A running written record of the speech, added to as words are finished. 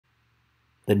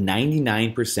The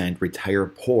 99% retire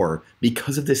poor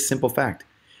because of this simple fact.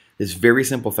 This very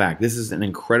simple fact. This is an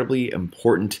incredibly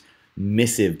important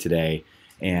missive today,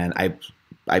 and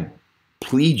I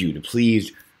plead you to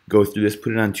please go through this,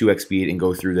 put it on 2x speed, and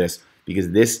go through this,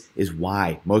 because this is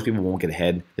why most people won't get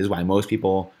ahead. This is why most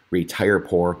people retire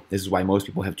poor. This is why most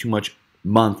people have too much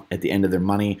month at the end of their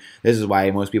money. This is why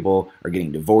most people are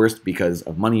getting divorced because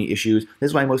of money issues. This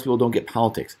is why most people don't get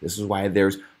politics. This is why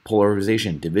there's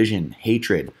polarization, division,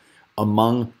 hatred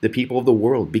among the people of the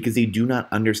world, because they do not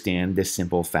understand this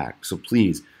simple fact. So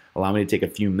please allow me to take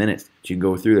a few minutes to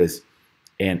go through this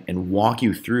and walk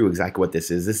you through exactly what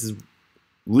this is. This is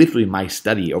literally my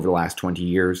study over the last 20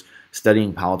 years,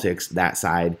 studying politics, that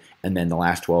side, and then the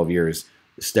last 12 years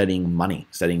studying money,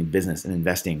 studying business and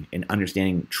investing, and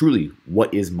understanding truly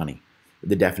what is money,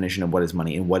 the definition of what is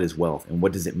money and what is wealth and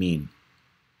what does it mean.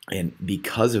 And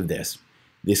because of this,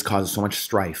 this causes so much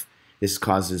strife. This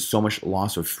causes so much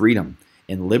loss of freedom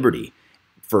and liberty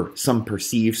for some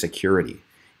perceived security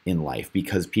in life,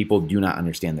 because people do not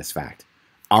understand this fact.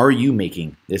 Are you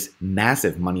making this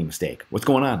massive money mistake? What's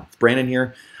going on? It's Brandon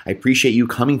here. I appreciate you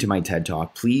coming to my TED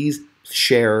Talk. Please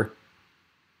share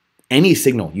any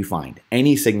signal you find,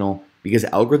 any signal, because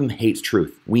the algorithm hates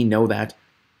truth. We know that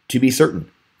to be certain.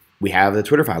 We have the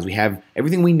Twitter files. We have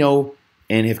everything we know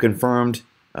and have confirmed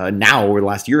now over the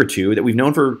last year or two that we've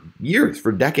known for years,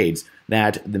 for decades,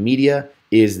 that the media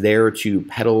is there to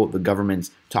peddle the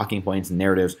government's talking points and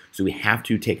narratives. So we have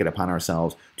to take it upon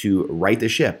ourselves to right the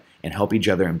ship and help each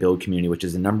other and build community, which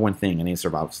is the number one thing in any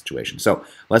survival situation. So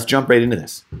let's jump right into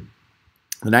this.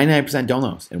 The 99% don't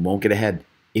know and won't get ahead.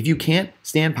 If you can't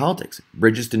stand politics,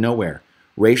 bridges to nowhere,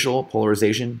 racial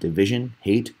polarization, division,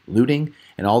 hate, looting,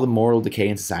 and all the moral decay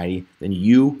in society, then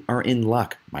you are in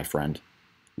luck, my friend.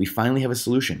 We finally have a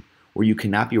solution where you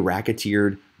cannot be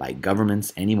racketeered by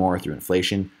governments anymore through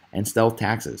inflation and stealth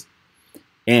taxes.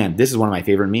 And this is one of my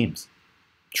favorite memes.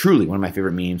 Truly one of my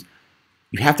favorite memes.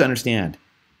 You have to understand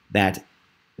that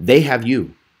they have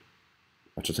you,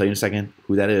 which I'll tell you in a second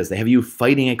who that is. They have you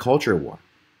fighting a culture war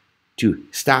to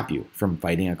stop you from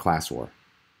fighting a class war.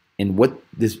 And what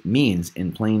this means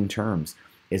in plain terms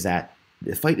is that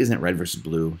the fight isn't red versus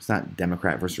blue. It's not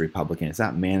Democrat versus Republican. It's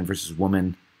not man versus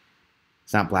woman.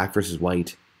 It's not black versus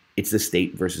white. It's the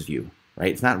state versus you,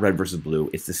 right? It's not red versus blue.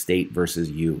 It's the state versus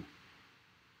you.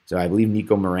 So I believe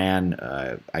Nico Moran,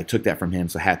 I took that from him,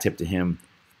 so hat tip to him.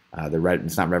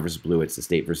 It's not red versus blue, it's the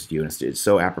state versus you. And it's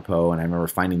so apropos, and I remember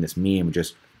finding this meme, it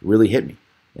just really hit me.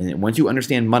 And once you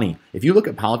understand money, if you look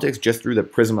at politics just through the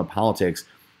prism of politics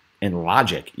and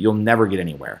logic, you'll never get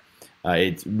anywhere.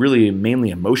 It's really mainly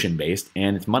emotion-based,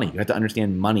 and it's money. You have to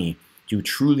understand money to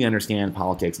truly understand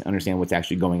politics and understand what's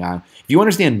actually going on. If you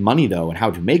understand money, though, and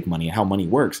how to make money and how money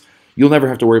works, you'll never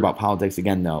have to worry about politics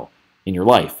again, though, in your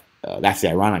life. That's the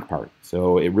ironic part.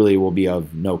 So it really will be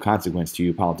of no consequence to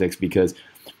you, politics, because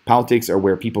politics are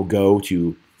where people go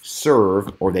to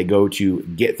serve, or they go to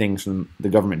get things from the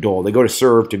government dole. They go to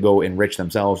serve to go enrich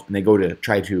themselves, and they go to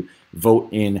try to vote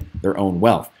in their own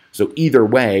wealth. So either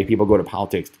way, people go to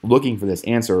politics looking for this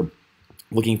answer,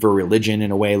 looking for religion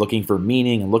in a way, looking for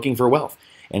meaning, and looking for wealth.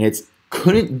 And it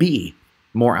couldn't be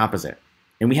more opposite.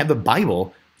 And we have the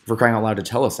Bible, for crying out loud, to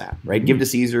tell us that, right? Give to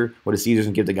Caesar what is Caesar's,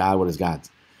 and give to God what is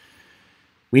God's.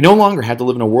 We no longer have to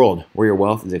live in a world where your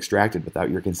wealth is extracted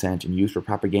without your consent and used for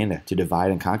propaganda to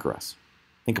divide and conquer us.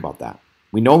 Think about that.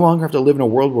 We no longer have to live in a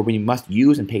world where we must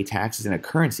use and pay taxes in a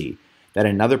currency that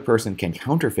another person can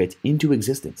counterfeit into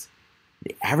existence.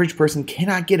 The average person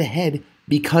cannot get ahead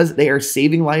because they are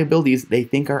saving liabilities they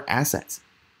think are assets.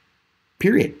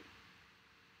 Period.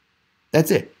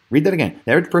 That's it. Read that again.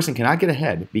 The average person cannot get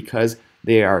ahead because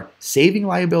they are saving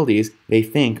liabilities they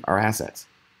think are assets.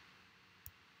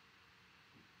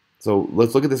 So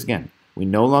let's look at this again. We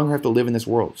no longer have to live in this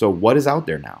world. So what is out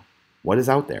there now? What is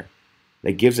out there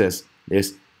that gives us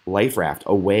this life raft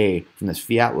away from this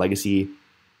fiat legacy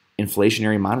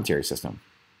inflationary monetary system?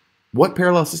 What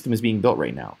parallel system is being built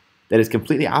right now that is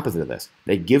completely opposite of this,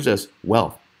 that gives us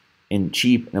wealth and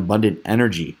cheap and abundant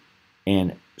energy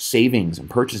and savings and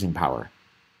purchasing power?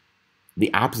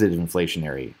 The opposite of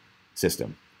inflationary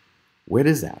system. Where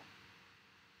is that?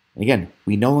 And again,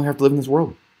 we no longer have to live in this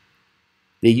world.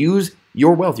 They use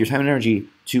your wealth, your time and energy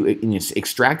to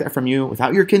extract that from you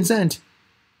without your consent,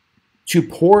 to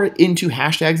pour it into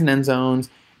hashtags and end zones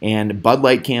and Bud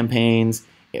Light campaigns,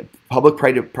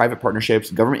 public-private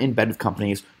partnerships, government-embedded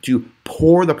companies, to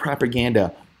pour the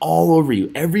propaganda all over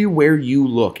you, everywhere you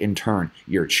look and turn.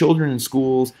 Your children in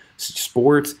schools,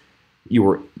 sports,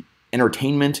 your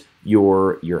entertainment,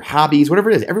 your hobbies,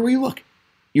 whatever it is, everywhere you look,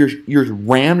 you're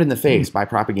rammed in the face by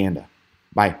propaganda.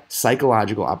 by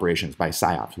psychological operations, by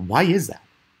psyops. Why is that?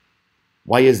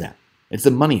 Why is that? It's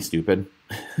the money, stupid,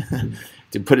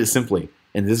 to put it simply.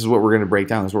 And this is what we're going to break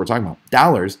down. This is what we're talking about.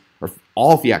 Dollars, or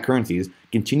all fiat currencies,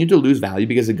 continue to lose value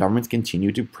because the governments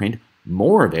continue to print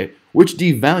more of it, which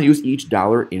devalues each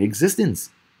dollar in existence.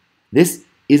 This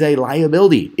is a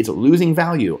liability. It's losing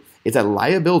value. It's a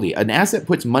liability. An asset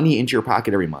puts money into your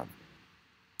pocket every month.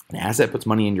 An asset puts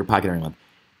money in your pocket every month.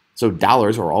 So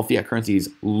dollars, or all fiat currencies,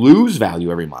 lose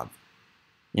value every month.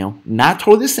 Not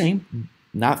totally the same,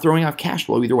 not throwing off cash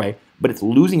flow either way, but it's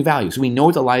losing value. So we know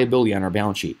it's a liability on our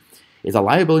balance sheet. It's a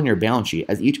liability in your balance sheet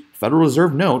as each Federal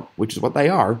Reserve note, which is what they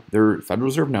are, they're Federal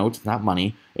Reserve notes, it's not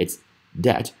money, it's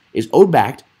debt, is owed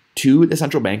back to the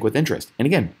central bank with interest. And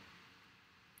again,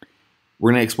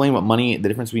 we're going to explain the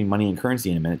difference between money and currency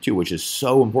in a minute too, which is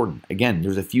so important. Again,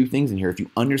 there's a few things in here. If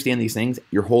you understand these things,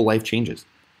 your whole life changes.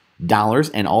 Dollars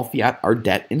and all fiat are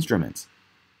debt instruments,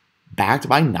 backed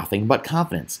by nothing but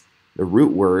confidence. The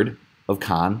root word of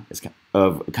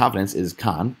confidence is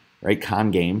con, right?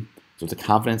 Con game. So it's a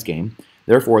confidence game.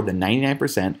 Therefore, the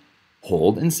 99%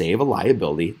 hold and save a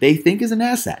liability they think is an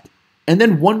asset, and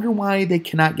then wonder why they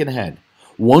cannot get ahead.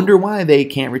 Wonder why they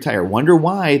can't retire. Wonder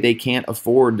why they can't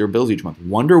afford their bills each month.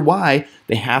 Wonder why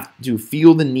they have to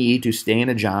feel the need to stay in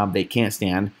a job they can't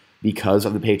stand because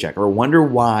of the paycheck. Or wonder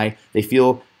why they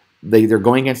feel they're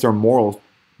going against their morals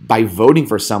by voting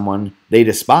for someone they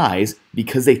despise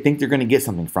because they think they're going to get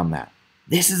something from that.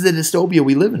 This is the dystopia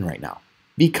we live in right now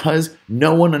because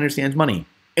no one understands money.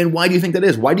 And why do you think that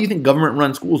is? Why do you think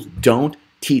government-run schools don't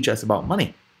teach us about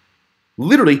money?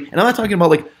 Literally, and I'm not talking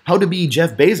about like how to be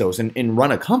Jeff Bezos and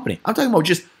run a company. I'm talking about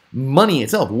just money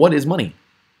itself. What is money?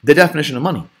 The definition of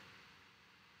money.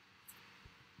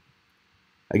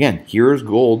 Again, here's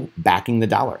gold backing the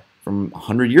dollar from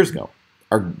 100 years ago.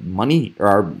 Our money,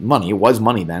 it was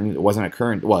money then. It wasn't a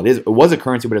current. Well, it was a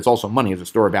currency, but it's also money as a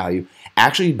store of value.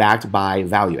 Actually backed by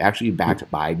value. Actually backed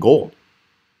by gold.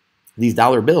 These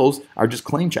dollar bills are just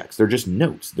claim checks. They're just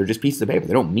notes. They're just pieces of paper.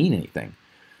 They don't mean anything.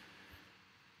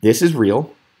 This is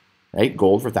real, right?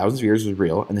 Gold for thousands of years is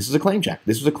real, and this is a claim check.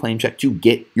 This was a claim check to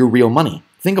get your real money.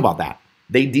 Think about that.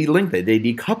 They delinked it. They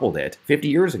decoupled it 50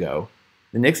 years ago,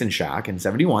 the Nixon shock in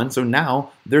 71, so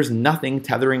now there's nothing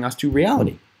tethering us to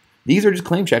reality. These are just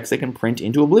claim checks they can print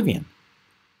into oblivion.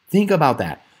 Think about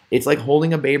that. It's like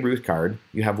holding a Babe Ruth card.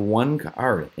 You have one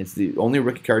card. It's the only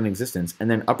rookie card in existence,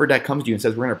 and then Upper Deck comes to you and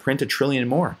says, we're going to print 1 trillion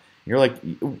more. And you're like,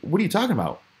 what are you talking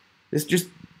about?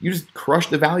 You just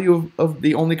crushed the value of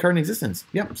the only card in existence.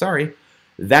 Yep, sorry.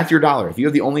 That's your dollar. If you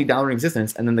have the only dollar in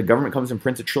existence and then the government comes and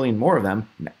prints 1 trillion more of them,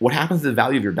 what happens to the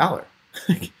value of your dollar?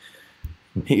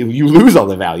 You lose all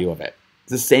the value of it.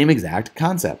 It's the same exact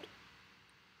concept.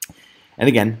 And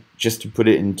again, just to put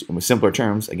it in simpler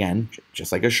terms, again,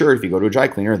 just like a shirt, if you go to a dry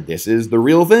cleaner, this is the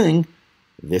real thing.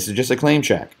 This is just a claim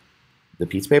check. The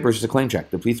piece of paper is just a claim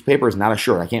check. The piece of paper is not a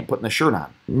shirt. I can't put in the shirt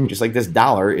on. Just like this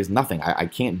dollar is nothing. I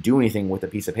can't do anything with a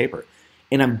piece of paper.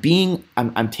 And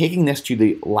I'm taking this to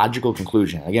the logical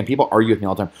conclusion. Again, people argue with me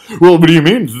all the time. Well, what do you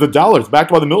mean? The dollar is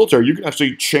backed by the military. You can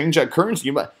actually change that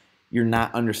currency. But you're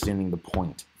not understanding the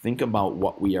point. Think about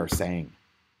what we are saying.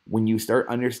 When you start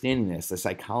understanding this, the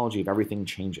psychology of everything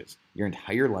changes. Your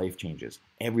entire life changes.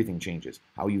 Everything changes.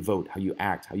 How you vote, how you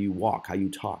act, how you walk, how you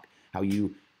talk, how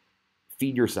you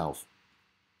feed yourself.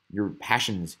 Your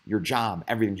passions, your job,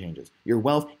 everything changes. Your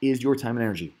wealth is your time and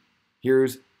energy.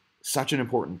 Here's such an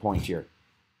important point here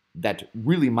that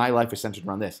really my life is centered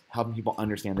around this, helping people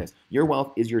understand this. Your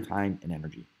wealth is your time and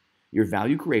energy. Your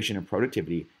value creation and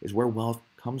productivity is where wealth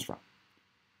comes from.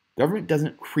 Government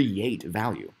doesn't create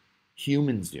value.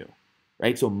 Humans do,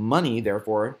 right? So money,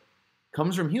 therefore,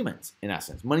 comes from humans in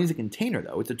essence. Money is a container,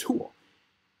 though. It's a tool.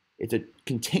 It's a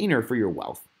container for your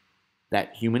wealth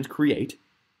that humans create,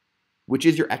 which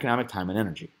is your economic time and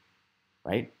energy,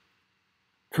 right?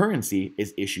 Currency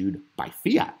is issued by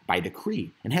fiat, by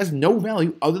decree, and has no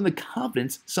value other than the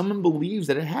confidence someone believes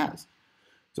that it has.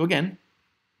 So again,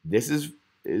 this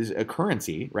is a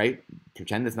currency, right?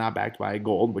 Pretend it's not backed by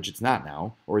gold, which it's not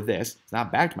now, or it's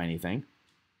not backed by anything.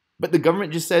 But the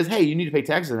government just says, hey, you need to pay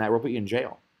taxes on that, we'll put you in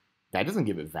jail. That doesn't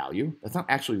give it value. That's not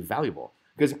actually valuable.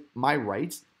 Because my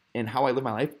rights and how I live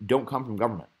my life don't come from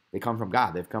government. They come from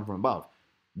God. They've come from above.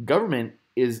 Government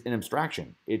is an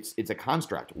abstraction. It's a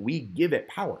construct. We give it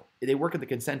power. They work at the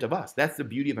consent of us. That's the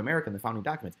beauty of America in the founding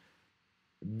documents.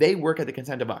 They work at the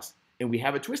consent of us. And we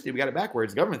have it twisted. We got it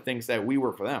backwards. Government thinks that we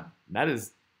work for them. That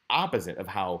is opposite of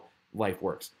how life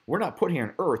works. We're not put here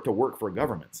on earth to work for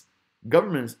governments.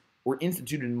 Governments were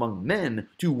instituted among men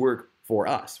to work for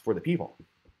us, for the people.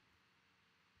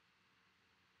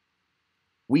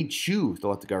 We choose to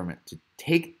let the government to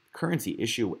take currency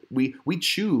issue. We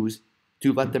choose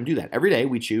to let them do that. Every day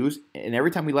we choose, and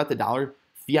every time we let the dollar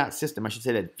fiat system, I should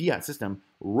say that fiat system,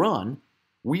 run,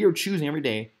 we are choosing every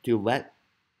day to let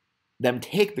them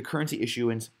take the currency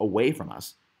issuance away from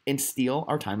us and steal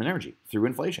our time and energy through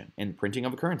inflation and printing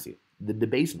of a currency, the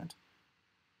debasement.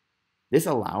 This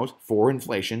allows for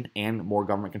inflation and more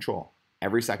government control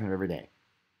every second of every day.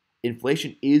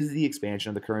 Inflation is the expansion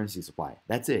of the currency supply.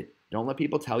 That's it. Don't let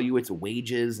people tell you it's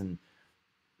wages, and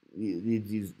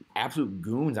these absolute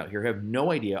goons out here have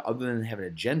no idea other than have an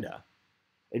agenda.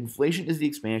 Inflation is the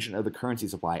expansion of the currency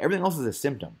supply. Everything else is a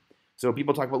symptom. So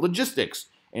people talk about logistics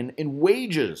and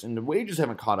wages, and the wages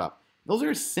haven't caught up. Those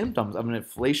are symptoms of an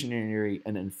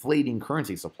inflating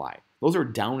currency supply. Those are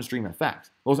downstream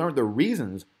effects. Those aren't the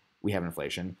reasons we have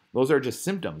inflation. Those are just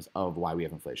symptoms of why we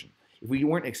have inflation. If we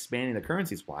weren't expanding the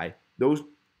currency supply, those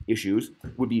issues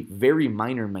would be very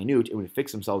minor and minute. It would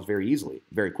fix themselves very easily,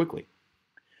 very quickly.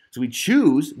 So we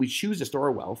choose to store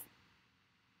our wealth,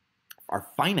 our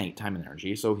finite time and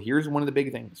energy. So here's one of the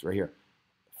big things right here.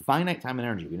 Finite time and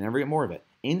energy. We never get more of it.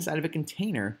 Inside of a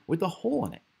container with a hole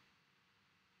in it.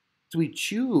 So we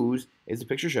choose, as the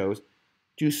picture shows,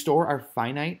 to store our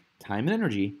finite time and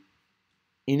energy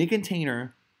in a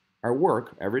container. Our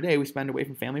work, every day we spend away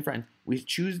from family and friends, we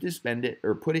choose to spend it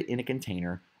or put it in a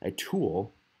container, a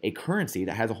tool, a currency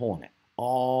that has a hole in it.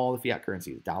 All the fiat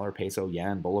currencies, dollar, peso,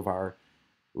 yen, bolivar,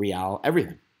 real,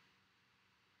 everything.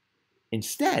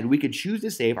 Instead, we could choose to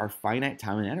save our finite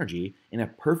time and energy in a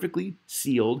perfectly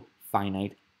sealed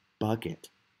finite bucket.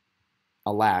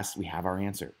 Alas, we have our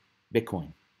answer,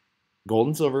 Bitcoin. Gold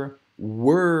and silver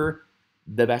were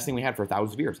the best thing we had for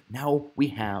thousands of years. Now we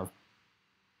have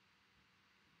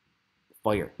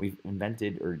fire. We've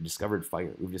invented or discovered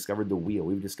fire. We've discovered the wheel.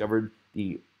 We've discovered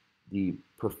the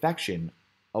perfection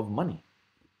of money.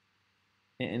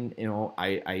 And you know,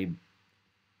 I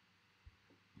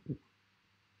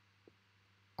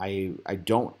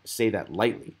don't say that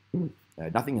lightly.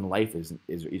 Nothing in life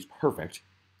is perfect,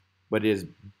 but it is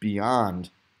beyond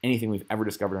anything we've ever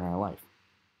discovered in our life.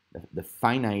 The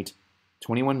finite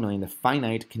 21 million, the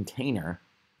finite container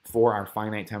for our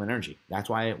finite time and energy. That's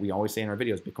why we always say in our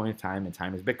videos, Bitcoin is time and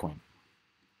time is Bitcoin.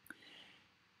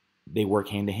 They work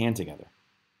hand to hand together.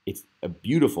 It's a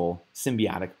beautiful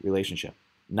symbiotic relationship.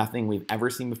 Nothing we've ever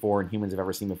seen before and humans have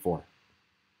ever seen before.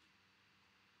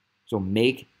 So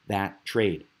make that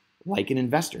trade like an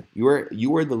investor. You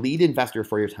are the lead investor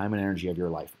for your time and energy of your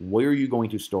life. Where are you going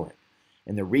to store it?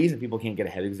 And the reason people can't get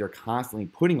ahead is they're constantly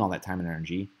putting all that time and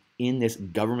energy in this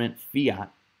government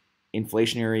fiat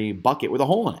inflationary bucket with a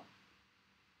hole in it.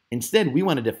 Instead, we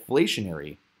want a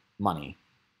deflationary money.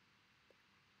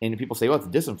 And people say, well, it's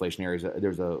disinflationary.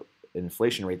 There's an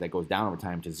inflation rate that goes down over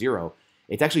time to zero.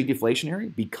 It's actually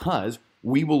deflationary because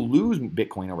we will lose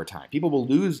Bitcoin over time. People will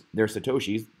lose their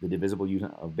Satoshis, the divisible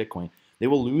unit of Bitcoin. They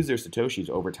will lose their Satoshis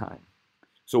over time.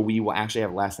 So we will actually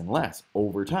have less and less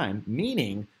over time,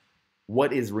 meaning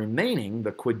what is remaining,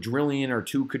 the quadrillion or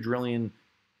 2 quadrillion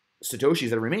Satoshis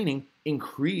that are remaining,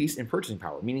 increase in purchasing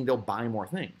power, meaning they'll buy more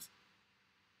things.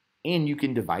 And you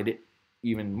can divide it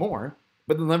even more,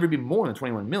 but there'll never be more than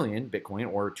 21 million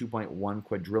Bitcoin or 2.1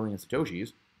 quadrillion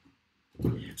Satoshis.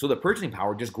 So the purchasing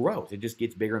power just grows. It just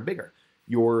gets bigger and bigger.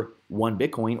 Your 1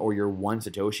 Bitcoin or your 1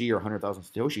 Satoshi or 100,000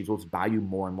 Satoshis will just buy you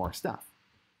more and more stuff.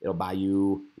 It'll buy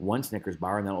you 1 Snickers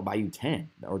bar, and then it'll buy you 10,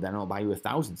 or then it'll buy you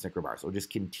 1,000 Snickers bars. It'll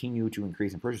just continue to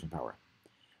increase in purchasing power.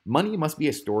 Money must be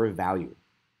a store of value.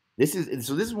 This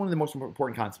is one of the most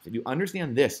important concepts. If you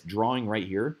understand this drawing right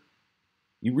here,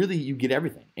 you get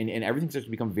everything, and everything starts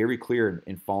to become very clear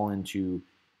and fall into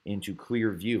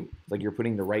clear view. It's like you're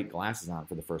putting the right glasses on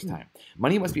for the first time.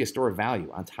 Money must be a store of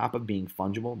value on top of being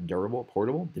fungible, durable,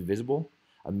 portable, divisible,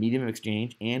 a medium of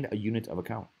exchange, and a unit of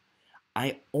account.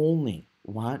 I only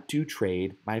want to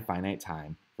trade my finite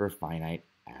time for finite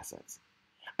assets.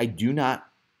 I do not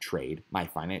trade my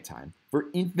finite time for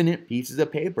infinite pieces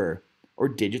of paper or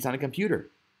digits on a computer.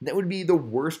 That would be the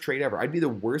worst trade ever. I'd be the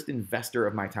worst investor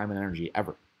of my time and energy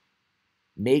ever.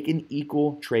 Make an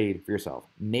equal trade for yourself.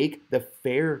 Make the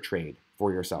fair trade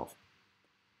for yourself.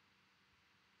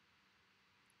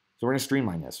 So we're going to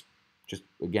streamline this. Just,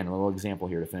 again, a little example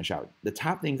here to finish out. The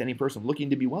top things any person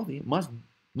looking to be wealthy must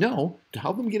know to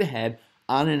help them get ahead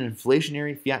on an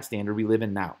inflationary fiat standard we live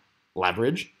in now.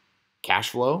 Leverage, cash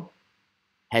flow,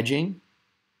 hedging,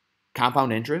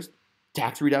 compound interest,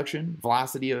 tax reduction,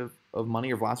 velocity of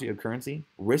money or velocity of currency,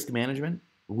 risk management,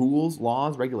 rules,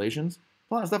 laws, regulations.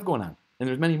 A lot of stuff going on. And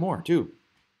there's many more too.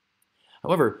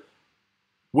 However,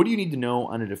 what do you need to know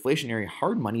on a deflationary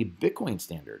hard money Bitcoin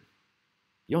standard?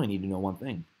 You only need to know one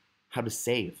thing: how to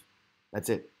save. That's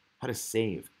it. How to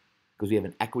save. because we have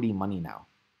an equity money now.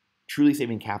 Truly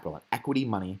saving capital, an equity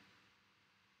money.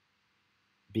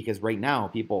 Because right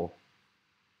now,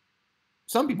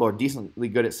 some people are decently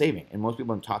good at saving, and most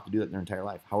people have taught to do that their entire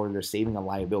life. However, they're saving a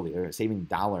liability. They're saving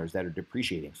dollars that are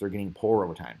depreciating, so they're getting poorer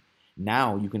over time.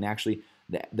 Now you can actually,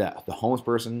 the homeless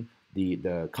person,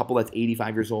 the couple that's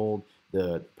 85 years old,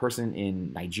 the person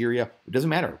in Nigeria, it doesn't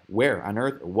matter where on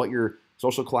earth or what your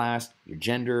social class, your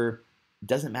gender, it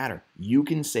doesn't matter. You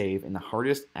can save in the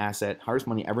hardest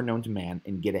money ever known to man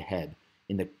and get ahead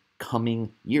in the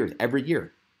coming years, every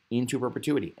year, into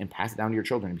perpetuity and pass it down to your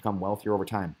children and become wealthier over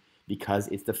time, because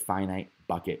it's the finite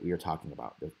bucket we are talking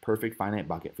about, the perfect finite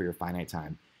bucket for your finite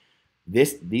time.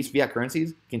 These fiat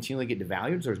currencies continually get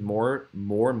devalued, so there's more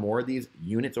and more of these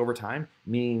units over time,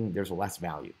 meaning there's less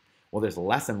value. Well, there's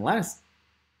less and less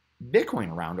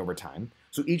Bitcoin around over time,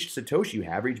 so each Satoshi you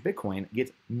have, or each Bitcoin,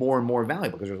 gets more and more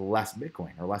valuable because there's less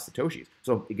Bitcoin or less Satoshis.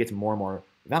 So it gets more and more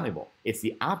valuable. It's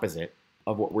the opposite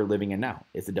of what we're living in now.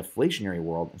 It's a deflationary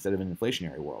world instead of an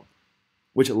inflationary world,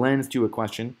 which lends to a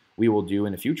question we will do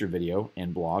in a future video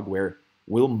and blog, where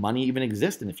will money even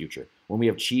exist in the future when we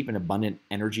have cheap and abundant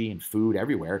energy and food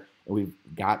everywhere, and we've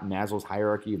got Maslow's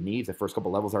hierarchy of needs, the first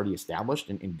couple levels already established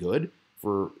and good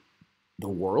for the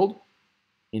world?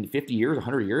 In 50 years,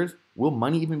 100 years, will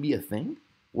money even be a thing?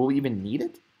 Will we even need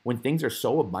it when things are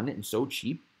so abundant and so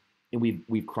cheap? And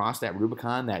we've crossed that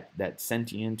Rubicon, that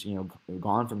sentient,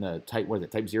 gone from the type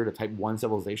 0 to type 1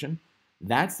 civilization.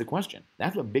 That's the question.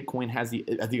 That's what Bitcoin has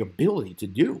the ability to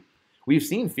do. We've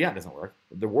seen fiat doesn't work.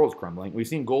 The world's crumbling. We've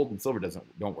seen gold and silver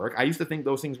don't work. I used to think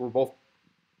those things were both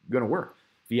going to work.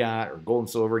 Fiat or gold and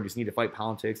silver, you just need to fight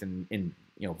politics and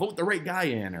vote the right guy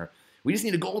in, or we just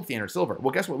need a gold standard, silver.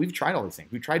 Well, guess what? We've tried all these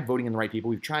things. We've tried voting in the right people.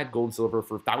 We've tried gold and silver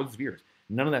for thousands of years.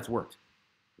 None of that's worked.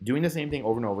 Doing the same thing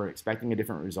over and over, expecting a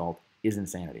different result, is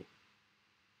insanity.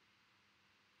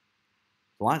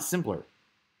 It's a lot simpler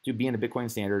to be in a Bitcoin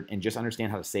standard and just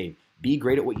understand how to save. Be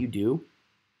great at what you do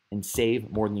and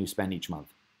save more than you spend each month.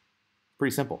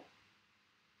 Pretty simple.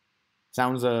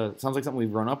 Sounds like something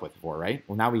we've grown up with before, right?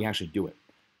 Well, now we can actually do it.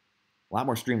 A lot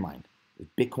more streamlined.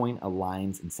 Bitcoin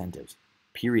aligns incentives.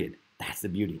 Period. That's the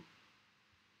beauty.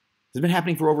 This has been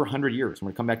happening for over 100 years. I'm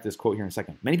going to come back to this quote here in a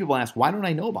second. Many people ask, why don't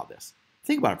I know about this?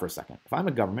 Think about it for a second. If I'm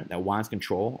a government that wants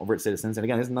control over its citizens, and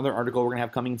again, there's another article we're going to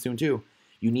have coming soon too,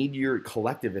 you need your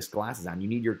collectivist glasses on. You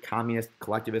need your communist,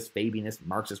 collectivist, Fabianist,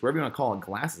 Marxist, whatever you want to call it,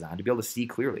 glasses on to be able to see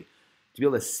clearly, to be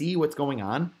able to see what's going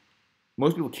on.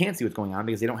 Most people can't see what's going on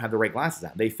because they don't have the right glasses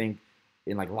on. They think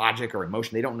in like logic or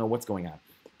emotion. They don't know what's going on.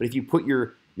 But if you put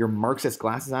your Marxist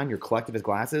glasses on, your collectivist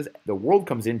glasses, the world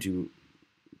comes into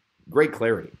great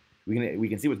clarity. We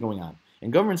can see what's going on.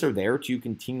 And governments are there to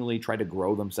continually try to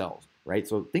grow themselves, right?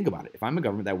 So think about it. If I'm a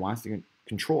government that wants to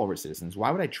control over citizens,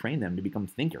 why would I train them to become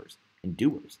thinkers and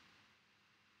doers?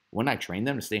 Wouldn't I train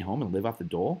them to stay home and live off the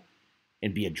dole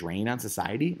and be a drain on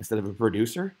society instead of a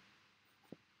producer?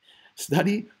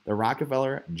 Study the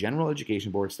Rockefeller General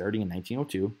Education Board starting in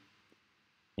 1902,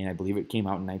 and I believe it came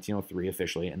out in 1903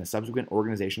 officially, and the subsequent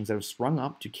organizations that have sprung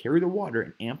up to carry the water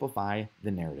and amplify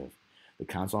the narrative. The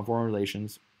Council on Foreign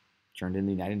Relations, turned into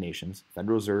the United Nations,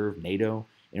 Federal Reserve, NATO,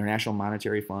 International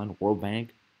Monetary Fund, World Bank,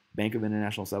 Bank of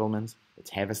International Settlements, the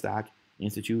Tavistock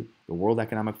Institute, the World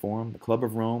Economic Forum, the Club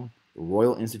of Rome, the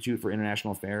Royal Institute for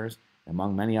International Affairs,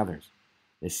 among many others.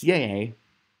 The CIA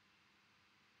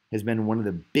has been one of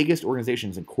the biggest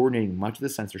organizations in coordinating much of the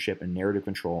censorship and narrative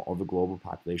control of the global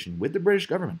population with the British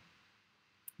government.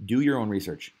 Do your own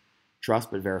research.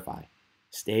 Trust but verify.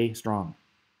 Stay strong.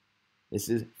 This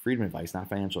is freedom advice, not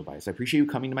financial advice. I appreciate you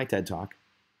coming to my TED Talk.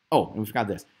 Oh, and we forgot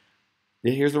this.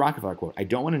 Here's the Rockefeller quote. I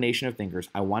don't want a nation of thinkers.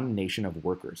 I want a nation of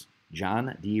workers.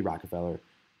 John D. Rockefeller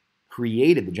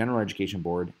created the General Education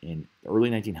Board in the early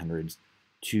 1900s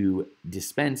to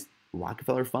dispense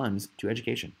Rockefeller funds to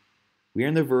education. We are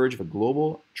on the verge of a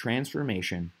global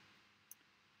transformation.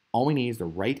 All we need is the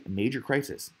right major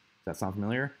crisis. Does that sound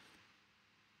familiar?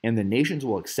 And the nations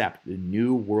will accept the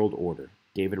new world order.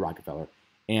 David Rockefeller.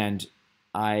 And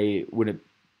I would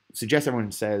suggest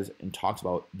everyone says and talks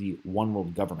about the one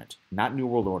world government, not new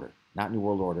world order, not new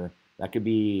world order. That could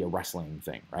be a wrestling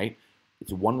thing, right?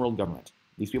 It's a one world government.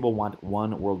 These people want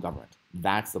one world government.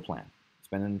 That's the plan. It's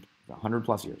been in 100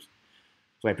 plus years.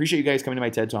 So I appreciate you guys coming to my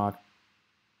TED Talk.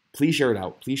 Please share it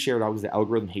out. Please share it out because the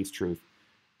algorithm hates truth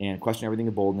and question everything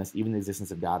in boldness, even the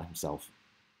existence of God himself.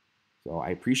 So I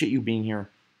appreciate you being here.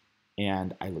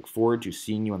 And I look forward to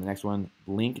seeing you on the next one.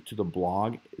 Link to the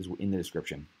blog is in the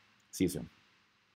description. See you soon.